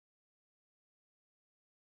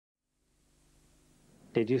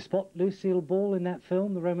Did you spot Lucille Ball in that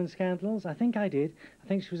film, The Roman Scandals? I think I did. I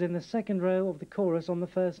think she was in the second row of the chorus on the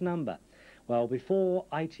first number. Well, before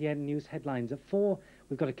ITN News Headlines at 4,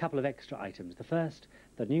 we've got a couple of extra items. The first,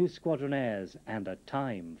 the New Squadronaires and A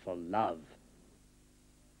Time for Love.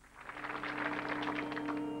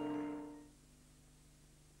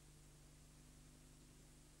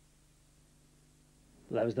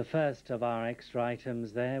 That was the first of our extra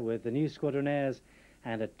items there, with the New Squadronaires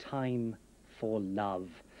and A Time for Love.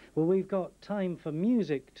 Well, we've got time for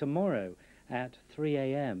music tomorrow at 3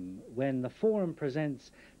 a.m. when the Forum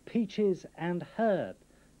presents Peaches and Herb.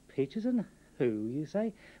 Peaches and who, you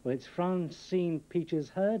say? Well, it's Francine Peaches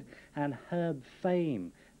Heard and Herb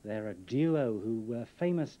Fame. They're a duo who were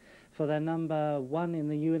famous for their #1 in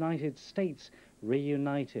the United States,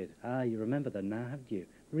 Reunited. Ah, you remember them now, haven't you?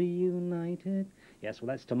 Reunited? Yes, well,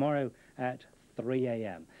 that's tomorrow at 3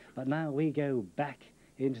 a.m. But now we go back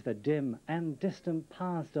into the dim and distant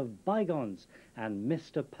past of bygones and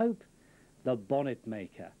Mr. Pope, the bonnet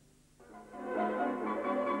maker.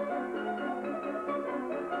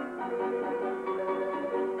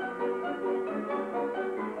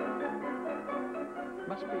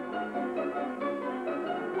 Must be.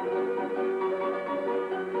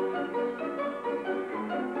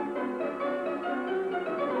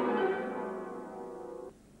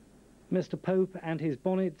 Mr. Pope and his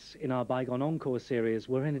bonnets in our Bygone Encore series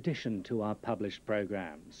were in addition to our published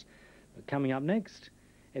programmes. But coming up next,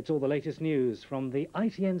 it's all the latest news from the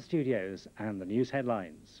ITN studios and the news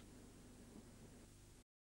headlines.